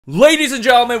Ladies and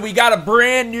gentlemen, we got a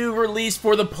brand new release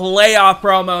for the playoff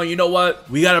promo. You know what?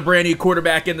 We got a brand new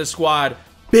quarterback in the squad.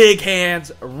 Big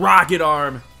hands, rocket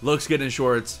arm, looks good in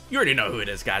shorts. You already know who it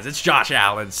is, guys. It's Josh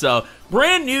Allen. So,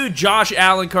 brand new Josh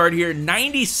Allen card here,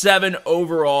 97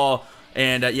 overall.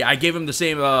 And yeah, I gave him the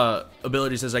same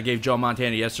abilities as I gave Joe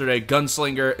Montana yesterday.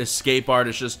 Gunslinger, escape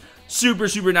artist, just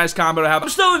super nice combo to have. I'm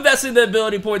still investing the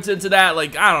ability points into that.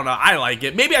 Like, I don't know. I like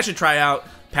it. Maybe I should try out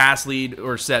pass lead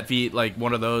or set feet, like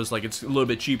one of those. Like, it's a little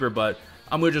bit cheaper, but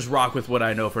I'm gonna just rock with what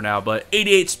I know for now. But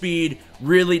 88 speed,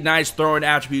 really nice throwing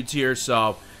attributes here,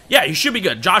 so yeah, he should be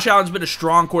good. Josh Allen's been a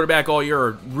strong quarterback all year,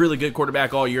 or really good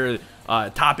quarterback all year,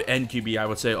 top end QB I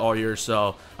would say all year,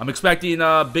 so I'm expecting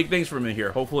big things from him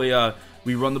here. Hopefully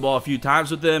we run the ball a few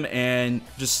times with him and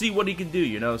just see what he can do,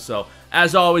 you know. So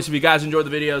as always, if you guys enjoy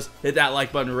the videos, hit that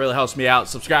like button. It really helps me out.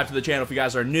 Subscribe to the channel if you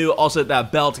guys are new. Also hit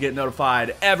that bell to get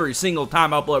notified every single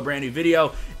time I upload a brand new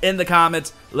video. In the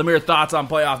comments, let me know your thoughts on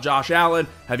playoff Josh Allen.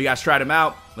 Have you guys tried him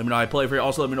out? Let me know how I play for you.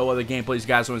 Also, let me know what other gameplays you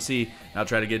guys want to see, and I'll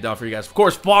try to get it done for you guys. Of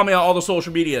course, follow me on all the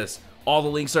social medias. All the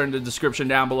links are in the description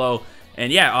down below.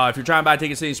 And yeah, if you're trying to buy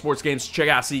tickets to any sports games, check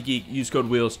out SeatGeek. Use code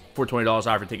Wheelz for $20 off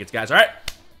your tickets, guys. All right?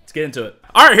 Let's get into it.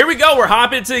 All right, here we go. We're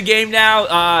hopping into the game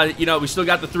now. You know, we still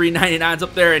got the 399s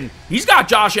up there, and he's got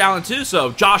Josh Allen too.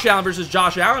 So Josh Allen versus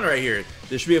Josh Allen right here.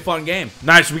 This should be a fun game.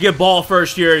 Nice. We get ball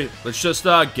first here. Let's just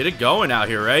get it going out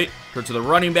here, right? Turn to the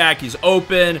running back. He's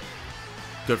open.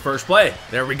 Good first play.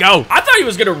 There we go. I thought he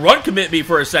was going to run commit me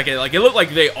for a second. Like, it looked like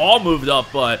they all moved up,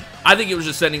 but I think it was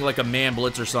just sending like a man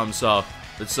blitz or something. So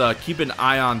let's keep an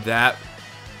eye on that.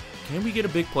 Can we get a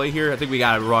big play here? I think we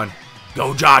got to run.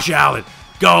 Go, Josh Allen.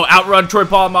 Go, outrun Troy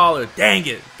Polamalu. Dang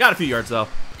it. Got a few yards, though.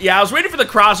 Yeah, I was waiting for the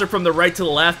crosser from the right to the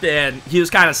left, and he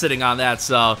was kind of sitting on that,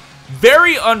 so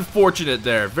very unfortunate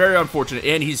there. Very unfortunate.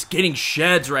 And he's getting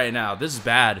sheds right now. This is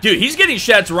bad. Dude, he's getting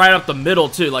sheds right up the middle,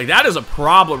 too. Like, that is a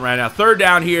problem right now. Third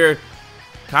down here.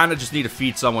 Kind of just need to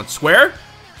feed someone. Square.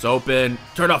 It's open.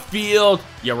 Turn off field.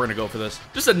 Yeah, we're going to go for this.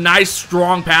 Just a nice,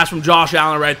 strong pass from Josh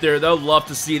Allen right there. They'll love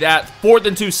to see that. 4th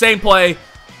and 2, same play.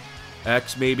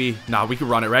 X maybe. Nah, we can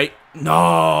run it, right?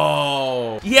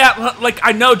 No. Yeah, like,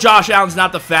 I know Josh Allen's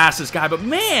not the fastest guy, but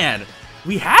man,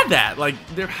 we had that. Like,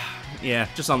 yeah,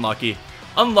 just unlucky.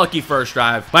 Unlucky first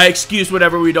drive. My excuse,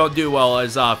 whatever we don't do well,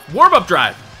 is warm-up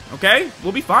drive. Okay?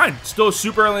 We'll be fine. Still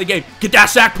super early in the game. Get that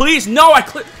sack, please. No,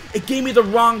 it gave me the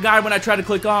wrong guy when I tried to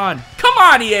click on. Come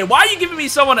on, EA. Why are you giving me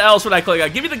someone else when I click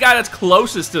on? Give me the guy that's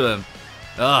closest to him.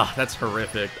 Ugh, that's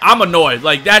horrific. I'm annoyed.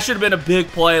 Like, that should have been a big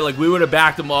play. Like, we would have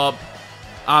backed him up.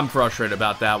 I'm frustrated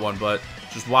about that one, but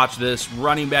just watch this.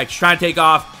 Running back, he's trying to take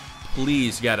off.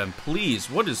 Please get him.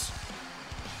 Please. What is...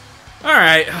 All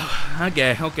right.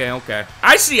 Okay.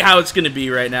 I see how it's going to be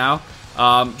right now.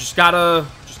 Just gotta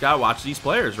watch these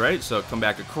players, right? So come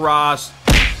back across.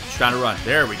 Just trying to run.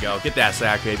 There we go. Get that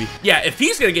sack, baby. Yeah, if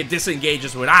he's going to get disengaged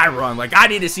just when I run, like, I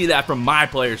need to see that from my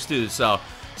players too. So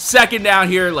second down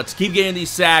here. Let's keep getting these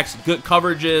sacks. Good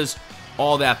coverages.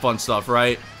 All that fun stuff,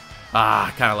 right?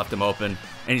 Ah, kind of left him open.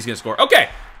 And he's going to score. Okay.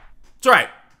 It's all right.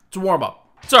 It's a warm-up.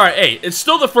 It's all right. Hey, it's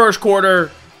still the first quarter.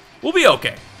 We'll be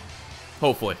okay.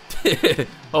 Hopefully.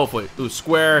 Hopefully. Ooh,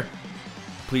 square.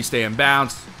 Please stay in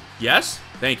bounds. Yes?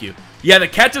 Thank you. Yeah, the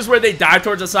catches where they dive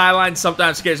towards the sideline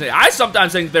sometimes scares me. I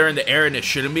sometimes think they're in the air and it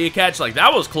shouldn't be a catch. Like,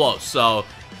 that was close. So,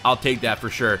 I'll take that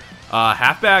for sure.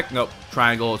 Halfback. Nope.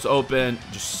 Triangle. It's open.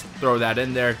 Just throw that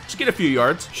in there. Just get a few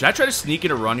yards. Should I try to sneak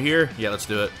in a run here? Yeah, let's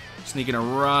do it. Sneak in a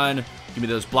run. Give me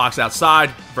those blocks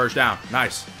outside. First down.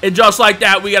 Nice. And just like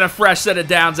that, we got a fresh set of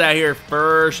downs out here.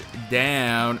 First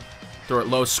down. Throw it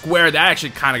low. Square. That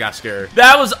actually kind of got scared.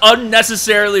 That was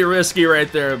unnecessarily risky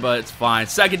right there, but it's fine.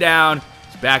 Second down.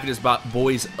 He's backing his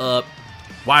boys up.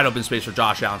 Wide open space for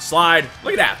Josh Allen. Slide.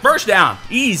 Look at that. First down.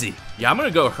 Easy. Yeah, I'm going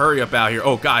to go hurry up out here.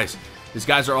 Oh, guys. These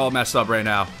guys are all messed up right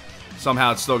now.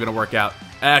 Somehow it's still going to work out.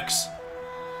 X.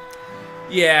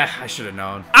 Yeah, I should have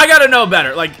known. I gotta know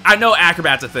better. Like, I know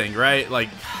Acrobat's a thing, right? Like,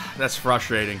 that's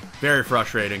frustrating. Very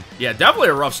frustrating. Yeah, definitely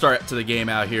a rough start to the game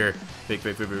out here.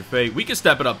 Fake. We can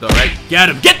step it up, though, right? Get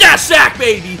him. Get that sack,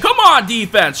 baby. Come on,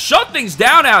 defense. Shut things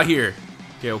down out here.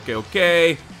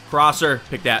 Okay. Crosser.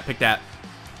 Pick that.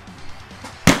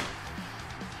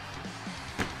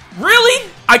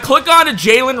 Really? I click on to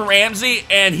Jalen Ramsey,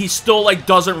 and he still, like,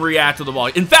 doesn't react to the ball.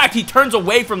 In fact, he turns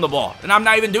away from the ball, and I'm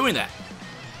not even doing that.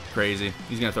 Crazy.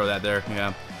 He's going to throw that there.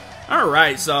 Yeah. All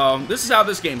right, so this is how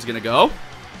this game's going to go.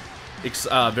 It's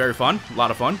very fun. A lot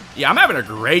of fun. Yeah, I'm having a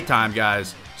great time,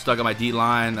 guys. Stuck on my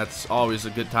D-line. That's always a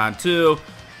good time, too.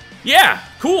 Yeah,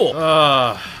 cool.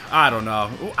 I don't know.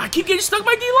 I keep getting stuck on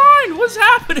my D-line. What's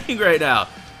happening right now?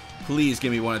 Please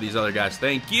give me one of these other guys.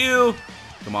 Thank you.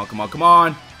 Come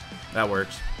on. That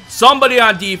works. Somebody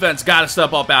on defense got to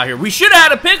step up out here. We should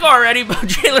have had a pick already, but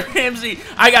Jalen Ramsey,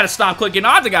 I got to stop clicking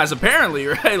on the guys apparently,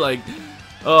 right? Like,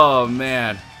 oh,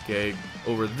 man. Okay,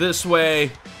 over this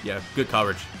way. Yeah, good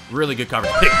coverage. Really good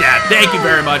coverage. Pick that. Thank you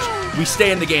very much. We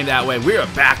stay in the game that way. We are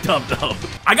backed up, though.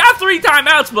 I got 3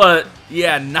 timeouts, but,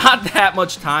 yeah, not that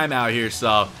much time out here,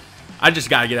 so I just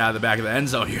got to get out of the back of the end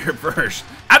zone here first.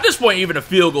 At this point, even a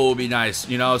field goal would be nice,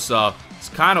 you know, so it's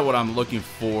kind of what I'm looking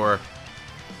for.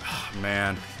 Oh,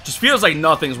 man. Just feels like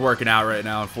nothing's working out right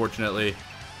now, unfortunately.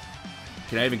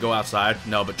 Can I even go outside?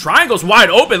 No, but triangle's wide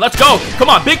open. Let's go. Come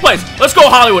on, big plays. Let's go,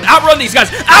 Hollywood. Outrun these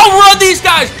guys. Outrun these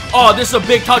guys. Oh, this is a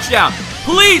big touchdown.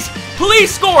 Please,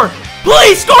 please score.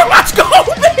 Please score. Let's go,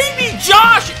 baby.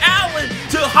 Josh Allen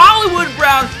to Hollywood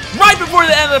Brown right before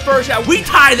the end of the first half. We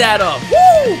tie that up.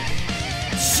 Woo!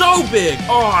 So big.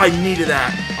 Oh, I needed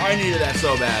that. I needed that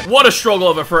so bad. What a struggle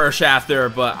of a first half there,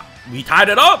 but we tied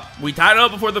it up. We tied it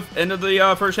up before the end of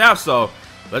the first half, so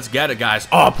let's get it, guys.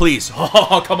 Oh, please.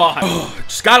 Oh, come on.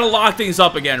 Just got to lock things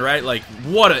up again, right? Like,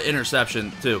 what an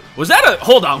interception, too. Was that a...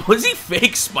 Hold on. Was he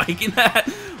fake spiking that?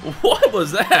 What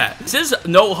was that? Is this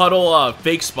no huddle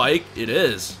fake spike? It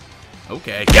is.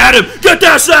 Okay. Get him! Get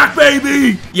that sack,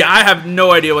 baby! Yeah, I have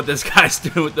no idea what this guy's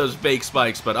doing with those fake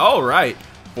spikes, but all right.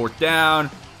 4th down.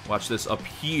 Watch this up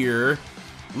here.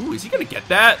 Ooh, is he going to get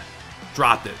that?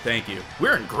 Dropped it. Thank you.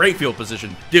 We're in great field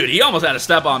position. Dude, he almost had a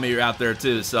step on me out there,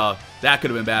 too, so that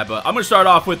could have been bad. But I'm going to start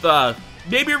off with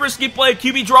maybe a risky play,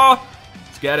 QB draw.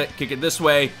 Let's get it. Kick it this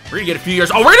way. We're going to get a few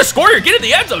yards. Oh, we're going to score here. Get in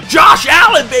the end zone. Josh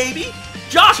Allen, baby.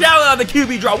 Josh Allen on the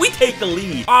QB draw. We take the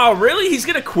lead. Oh, really? He's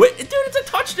going to quit? Dude, it's a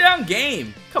touchdown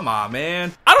game. Come on,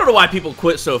 man. I don't know why people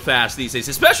quit so fast these days,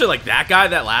 especially like that guy,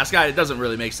 that last guy. It doesn't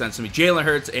really make sense to me. Jalen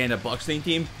Hurts and a Bucks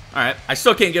team. All right. I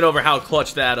still can't get over how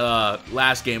clutch that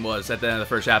last game was at the end of the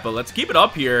first half, but let's keep it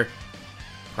up here.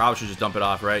 Probably should just dump it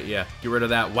off, right? Yeah. Get rid of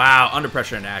that. Wow. Under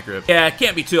pressure and accurate. Yeah,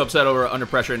 can't be too upset over under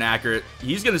pressure and accurate.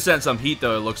 He's going to send some heat,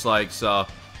 though, it looks like, so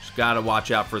just got to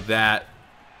watch out for that.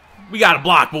 We got to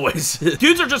block, boys.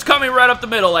 Dudes are just coming right up the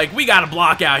middle. Like, we got to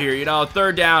block out here, you know?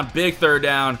 3rd down, big 3rd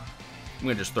down. I'm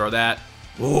going to just throw that.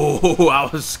 Ooh, I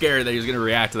was scared that he was going to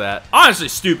react to that. Honestly,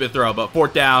 stupid throw, but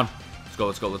 4th down. Let's go,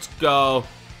 let's go, let's go.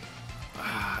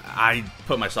 I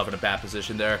put myself in a bad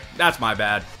position there. That's my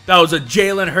bad. That was a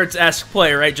Jalen Hurts-esque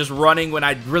play, right? Just running when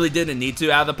I really didn't need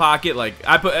to out of the pocket. Like,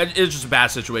 it was just a bad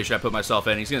situation I put myself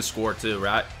in. He's going to score, too,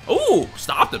 right? Ooh,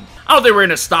 stopped him. I don't think we're going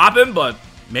to stop him, but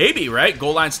maybe, right?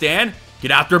 Goal line stand.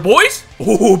 Get out there, boys.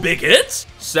 Ooh, big hits.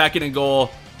 2nd and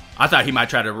goal. I thought he might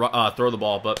try to throw the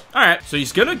ball, but all right. So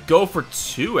he's going to go for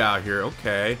 2 out here.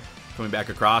 Okay. Coming back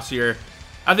across here.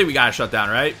 I think we got to shut down,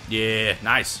 right? Yeah,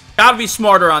 nice. Got to be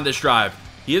smarter on this drive.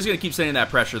 He is going to keep sending that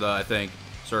pressure, though, I think.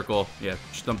 Circle. Yeah,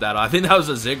 just dump that off. I think that was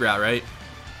a zig route, right?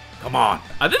 Come on.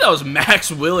 I think that was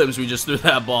Max Williams we just threw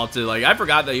that ball to. Like, I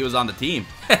forgot that he was on the team.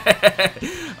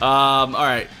 All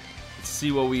right. Let's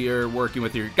see what we are working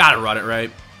with here. Got to run it,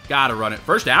 right? Got to run it.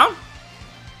 1st down?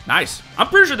 Nice. I'm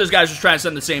pretty sure this guy's just trying to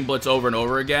send the same blitz over and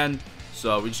over again.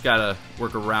 So we just got to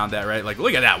work around that, right? Like,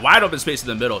 look at that. Wide open space in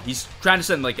the middle. He's trying to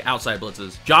send, like, outside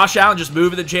blitzes. Josh Allen just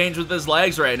moving the chains with his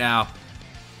legs right now.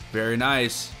 Very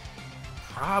nice.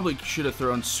 Probably should have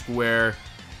thrown square.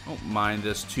 Don't mind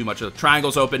this too much. The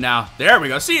triangle's open now. There we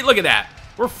go. See, look at that.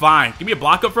 We're fine. Give me a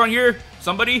block up front here.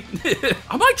 Somebody.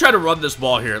 I might try to run this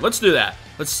ball here. Let's do that.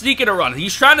 Let's sneak it a run.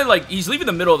 He's trying to, like, he's leaving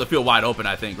the middle of the field wide open,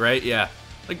 I think, right? Yeah.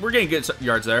 Like, we're getting good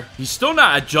yards there. He's still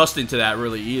not adjusting to that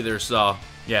really either, so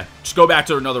yeah. Just go back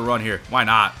to another run here. Why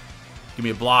not? Give me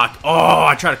a block. Oh,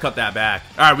 I try to cut that back.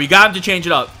 All right, we got him to change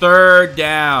it up. 3rd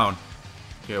down.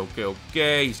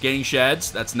 Okay. He's getting sheds.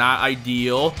 That's not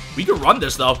ideal. We can run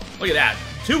this, though. Look at that.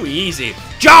 Too easy.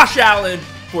 Josh Allen,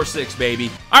 4-6, baby.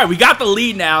 All right, we got the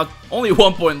lead now. Only a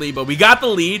 1-point lead, but we got the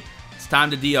lead. It's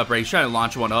time to D up, right? He's trying to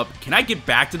launch one up. Can I get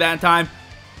back to that in time?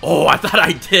 Oh, I thought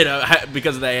I did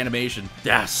because of that animation.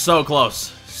 Yeah, so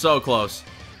close. So close.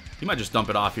 He might just dump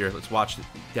it off here. Let's watch it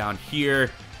down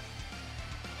here.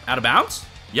 Out of bounds?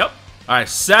 Yep. All right,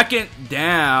 2nd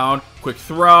down. Quick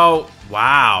throw.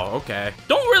 Wow, okay.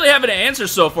 Don't really have an answer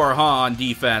so far, huh, on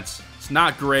defense. It's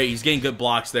not great. He's getting good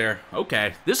blocks there.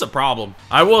 Okay, this is a problem.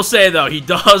 I will say, though, he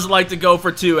does like to go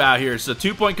for 2 out here. So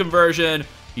 2-point conversion.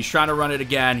 He's trying to run it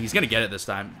again. He's going to get it this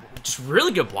time. Just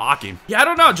really good blocking. Yeah, I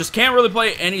don't know. Just can't really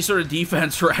play any sort of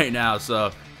defense right now.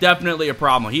 So definitely a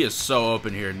problem. He is so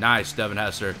open here. Nice, Devin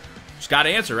Hester. Just got to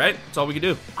answer, right? That's all we can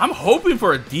do. I'm hoping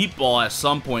for a deep ball at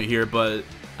some point here, but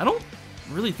I don't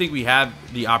really think we have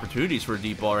the opportunities for a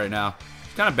deep ball right now.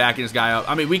 He's kind of backing this guy up.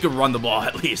 I mean, we could run the ball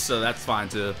at least, so that's fine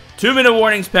too. 2-minute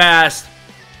warnings passed.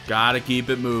 Gotta keep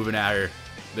it moving out here.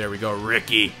 There we go,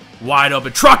 Ricky. Wide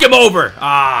open. Truck him over.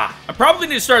 I probably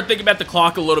need to start thinking about the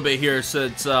clock a little bit here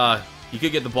since you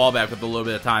could get the ball back with a little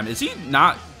bit of time. Is he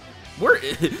not... Where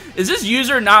is this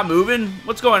user not moving?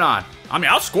 What's going on? I mean,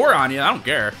 I'll score on you. I don't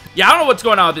care. Yeah, I don't know what's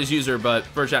going on with this user, but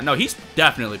first shot. No, he's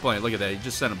definitely playing. Look at that. He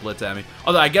just sent a blitz at me.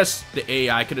 Although, I guess the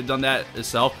AI could have done that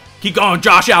itself. Keep going,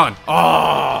 Josh Allen.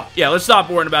 Oh, yeah, let's stop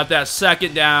worrying about that.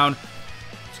 Second down.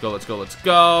 Let's go, let's go, let's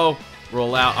go.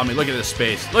 Roll out. I mean, look at this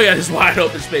space. Look at this wide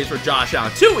open space for Josh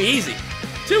Allen. Too easy.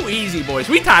 Too easy, boys.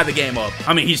 We tied the game up.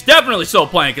 I mean, he's definitely still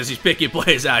playing because he's picking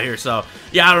plays out here. So,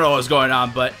 yeah, I don't know what's going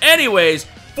on. But anyways,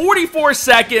 44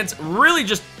 seconds. Really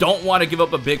just don't want to give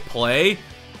up a big play.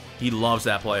 He loves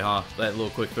that play, huh? That little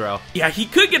quick throw. Yeah, he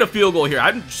could get a field goal here.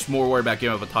 I'm just more worried about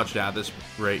giving up a touchdown at this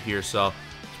rate here. So,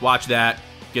 let's watch that.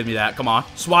 Give me that. Come on.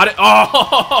 Swat it.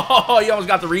 Oh, he almost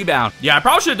got the rebound. Yeah, I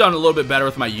probably should have done a little bit better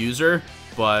with my user.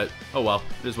 But, oh well,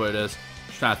 it is what it is.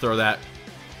 Just trying to throw that.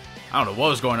 I don't know what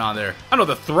was going on there. I don't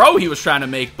know the throw he was trying to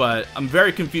make, but I'm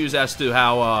very confused as to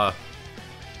how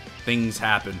things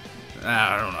happen.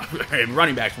 I don't know.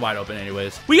 Running back's wide open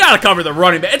anyways. We got to cover the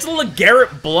running back. It's a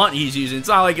LeGarrette Blunt he's using. It's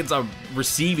not like it's a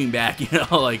receiving back, you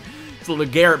know? Like, it's a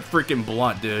LeGarrette freaking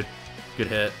Blunt, dude. Good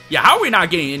hit. Yeah, how are we not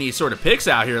getting any sort of picks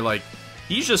out here? Like,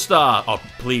 he's just, oh,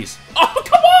 please. Oh,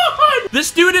 come on!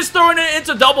 This dude is throwing it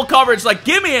into double coverage. Like,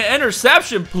 give me an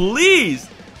interception, please.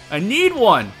 I need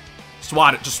one.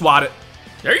 Swat it. Just swat it.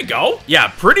 There you go. Yeah,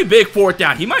 pretty big fourth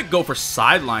down. He might go for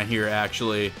sideline here,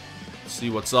 actually. Let's see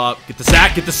what's up. Get the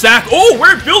sack. Get the sack. Oh,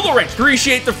 we're in field goal range.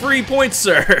 Appreciate the free points,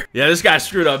 sir. Yeah, this guy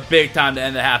screwed up big time to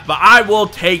end the half, but I will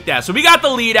take that. So we got the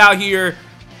lead out here.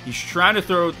 He's trying to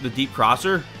throw the deep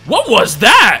crosser. What was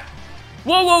that?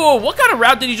 Whoa, whoa, whoa. What kind of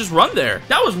route did he just run there?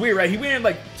 That was weird, right? He went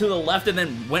like to the left and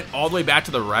then went all the way back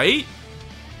to the right?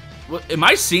 What, am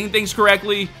I seeing things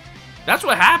correctly? That's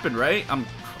what happened, right?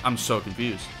 I'm so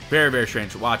confused. Very, very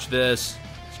strange. Watch this.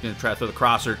 He's going to try to throw the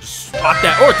crosser. Just swap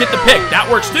that. Or get the pick. That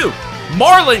works too.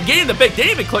 Marlon getting the pick.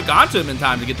 Didn't even click onto him in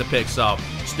time to get the pick, so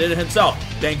just did it himself.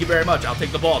 Thank you very much. I'll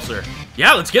take the ball, sir.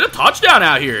 Yeah, let's get a touchdown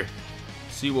out here.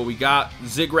 See what we got.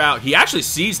 Zig route. He actually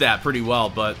sees that pretty well,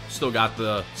 but still got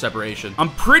the separation. I'm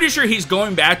pretty sure he's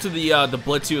going back to the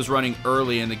blitz he was running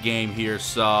early in the game here,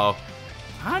 so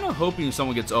kind of hoping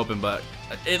someone gets open, but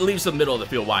it leaves the middle of the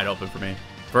field wide open for me.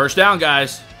 First down,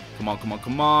 guys. Come on, come on,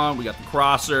 come on. We got the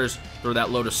crossers. Throw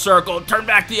that low to circle. Turn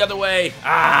back the other way.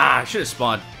 I should have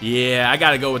spun. Yeah, I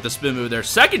got to go with the spin move there.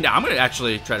 Second down. I'm going to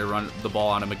actually try to run the ball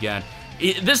on him again.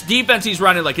 This defense he's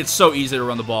running, like, it's so easy to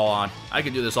run the ball on. I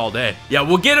could do this all day. Yeah,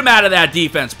 we'll get him out of that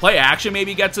defense. Play action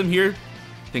maybe gets him here.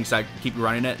 Thinks I keep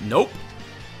running it. Nope.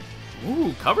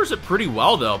 Ooh, covers it pretty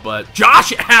well, though. But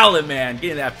Josh Allen, man,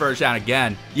 getting that first down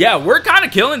again. Yeah, we're kind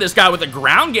of killing this guy with a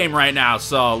ground game right now,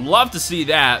 so love to see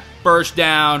that. First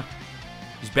down.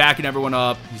 He's backing everyone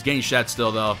up. He's getting shot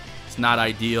still, though. It's not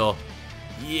ideal.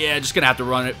 Yeah, just going to have to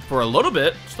run it for a little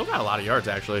bit. Still got a lot of yards,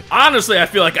 actually. Honestly, I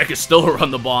feel like I could still run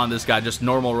the ball on this guy. Just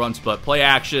normal runs, but play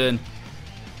action.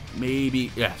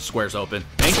 Maybe. Yeah, square's open.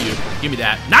 Thank you. Give me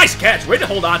that. Nice catch. Way to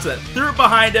hold on to that. Threw it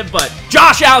behind him, but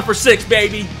Josh Allen for 6,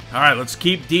 baby. All right, let's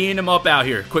keep D'ing him up out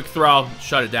here. Quick throw.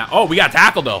 Shut it down. Oh, we got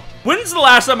tackled, though. When's the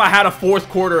last time I had a fourth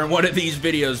quarter in one of these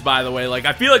videos, by the way? Like,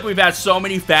 I feel like we've had so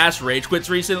many fast rage quits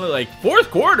recently. Like,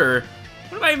 fourth quarter?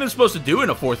 What am I even supposed to do in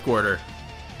a fourth quarter?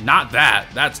 Not that.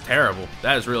 That's terrible.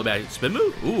 That is really bad. Spin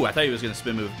move? Ooh, I thought he was going to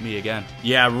spin move me again.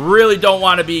 Yeah, really don't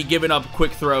want to be giving up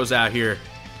quick throws out here.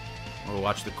 Oh,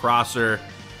 watch the crosser.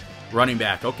 Running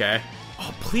back. Okay.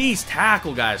 Oh, please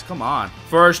tackle, guys. Come on.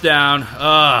 First down.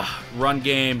 Run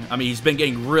game. I mean, he's been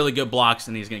getting really good blocks,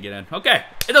 and he's going to get in. Okay.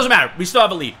 It doesn't matter. We still have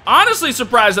a lead. Honestly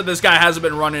surprised that this guy hasn't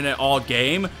been running it all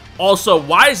game. Also,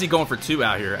 why is he going for 2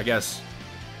 out here? I guess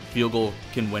field goal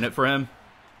can win it for him.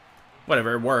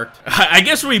 Whatever, it worked. I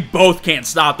guess we both can't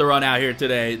stop the run out here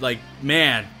today. Like,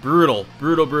 man, brutal.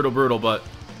 Brutal, brutal, brutal, but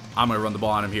I'm going to run the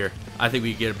ball on him here. I think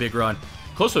we can get a big run.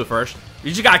 Close to the first.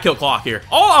 You just got to kill clock here.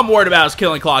 All I'm worried about is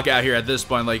killing clock out here at this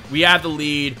point. Like, we have the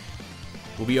lead.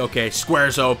 We'll be okay.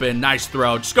 Square's open. Nice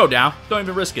throw. Just go down. Don't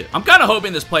even risk it. I'm kind of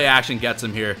hoping this play action gets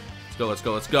him here. Let's go, let's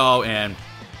go, let's go. And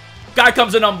guy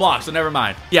comes in unblocked, so never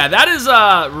mind. Yeah, that is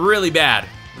really bad.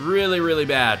 Really, really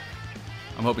bad.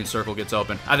 I'm hoping circle gets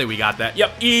open. I think we got that.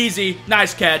 Yep, easy.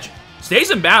 Nice catch. Stays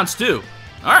in bounds, too.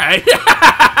 All right.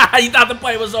 He thought the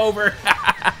play was over.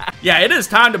 Yeah, it is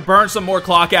time to burn some more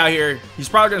clock out here. He's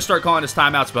probably going to start calling his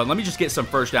timeouts, but let me just get some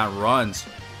first down runs.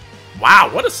 Wow,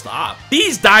 what a stop.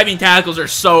 These diving tackles are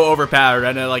so overpowered.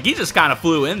 I know, like, he just kind of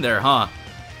flew in there, huh?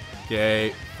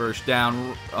 Okay, first down.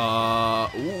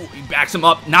 Ooh, he backs him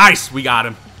up. Nice, we got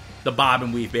him. the bob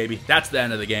and weave, baby. That's the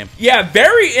end of the game. Yeah,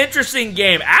 very interesting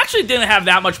game. Actually didn't have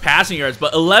that much passing yards,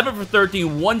 but 11 for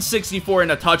 13, 164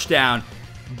 and a touchdown.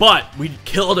 But we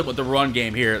killed it with the run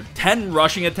game here. 10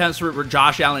 rushing attempts for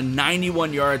Josh Allen,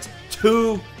 91 yards,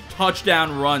 2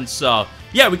 touchdown runs. So,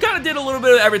 yeah, we kind of did a little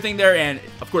bit of everything there. And,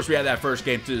 of course, we had that first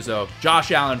game, too. So,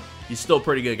 Josh Allen, he's still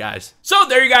pretty good, guys. So,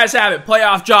 there you guys have it.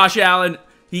 Playoff Josh Allen.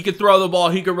 He could throw the ball.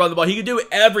 He could run the ball. He could do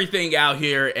everything out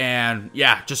here. And,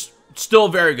 yeah, just still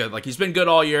very good. Like, he's been good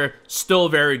all year. Still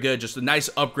very good. Just a nice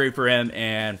upgrade for him.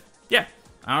 And, yeah.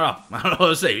 I don't know what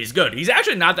to say. He's good. He's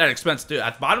actually not that expensive, too. I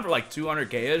bought him for like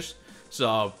 200K-ish.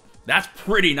 So, that's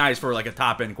pretty nice for like a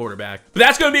top-end quarterback. But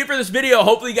that's going to be it for this video.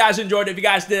 Hopefully, you guys enjoyed it. If you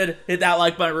guys did, hit that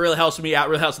like button. It really helps me out. It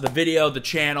really helps the video, the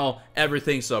channel,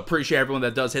 everything. So, appreciate everyone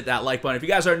that does hit that like button. If you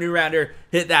guys are new around here,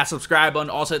 hit that subscribe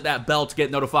button. Also, hit that bell to get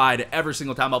notified every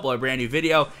single time I upload a brand new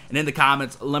video. And in the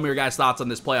comments, let me know your guys' thoughts on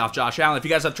this playoff Josh Allen. If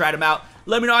you guys have tried him out,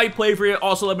 let me know how you play for you.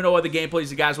 Also, let me know what the gameplays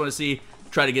you guys want to see.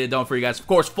 Try to get it done for you guys. Of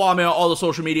course, follow me on all the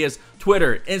social medias,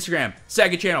 Twitter, Instagram,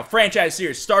 second channel, franchise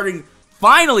series,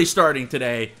 finally starting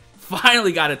today.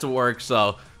 Finally got it to work,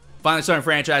 so finally starting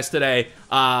franchise today.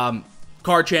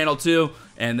 Card channel too,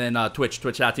 and then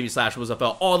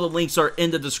twitch.tv/WheelzFL. All the links are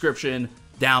in the description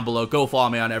down below. Go follow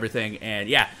me on everything, and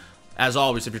yeah, as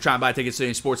always, if you're trying to buy tickets to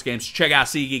any sports games, check out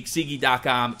SeatGeek,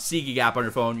 SeatGeek.com, SeatGeek app on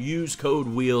your phone. Use code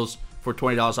Wheelz for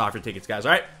 $20 off your tickets, guys.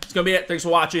 All right, that's going to be it. Thanks for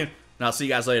watching, and I'll see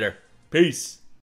you guys later. Peace.